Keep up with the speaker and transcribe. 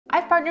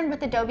I've partnered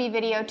with Adobe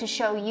Video to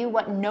show you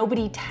what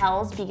nobody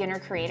tells beginner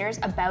creators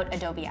about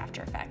Adobe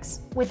After Effects.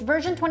 With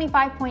version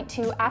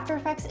 25.2, After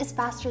Effects is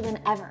faster than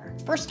ever.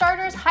 For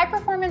starters,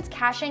 high-performance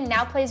caching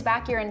now plays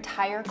back your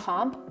entire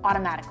comp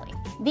automatically.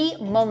 The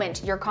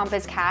moment your comp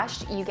is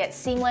cached, you get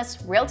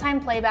seamless,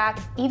 real-time playback,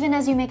 even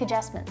as you make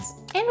adjustments.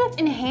 And with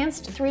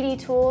enhanced 3D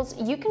tools,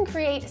 you can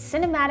create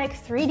cinematic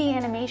 3D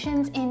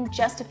animations in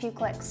just a few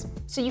clicks.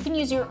 So you can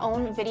use your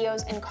own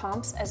videos and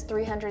comps as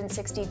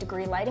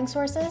 360-degree lighting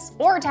sources,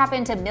 or tap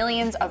into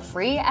millions of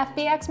free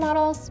FBX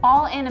models,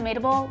 all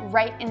animatable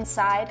right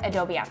inside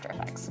Adobe After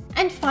Effects.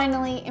 And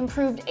finally,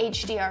 improved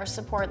HDR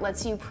support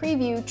lets you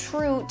preview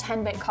true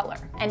 10-bit color,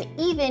 and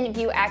even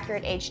view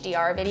accurate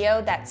HDR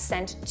video that's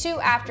sent to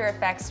After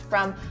Effects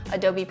from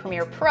Adobe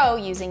Premiere Pro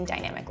using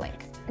Dynamic Link.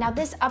 Now,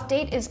 this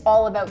update is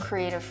all about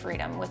creative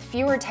freedom. With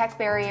fewer tech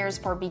barriers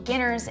for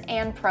beginners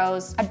and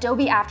pros,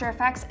 Adobe After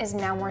Effects is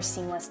now more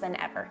seamless than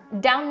ever.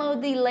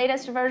 Download the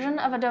latest version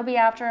of Adobe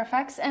After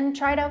Effects and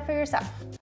try it out for yourself.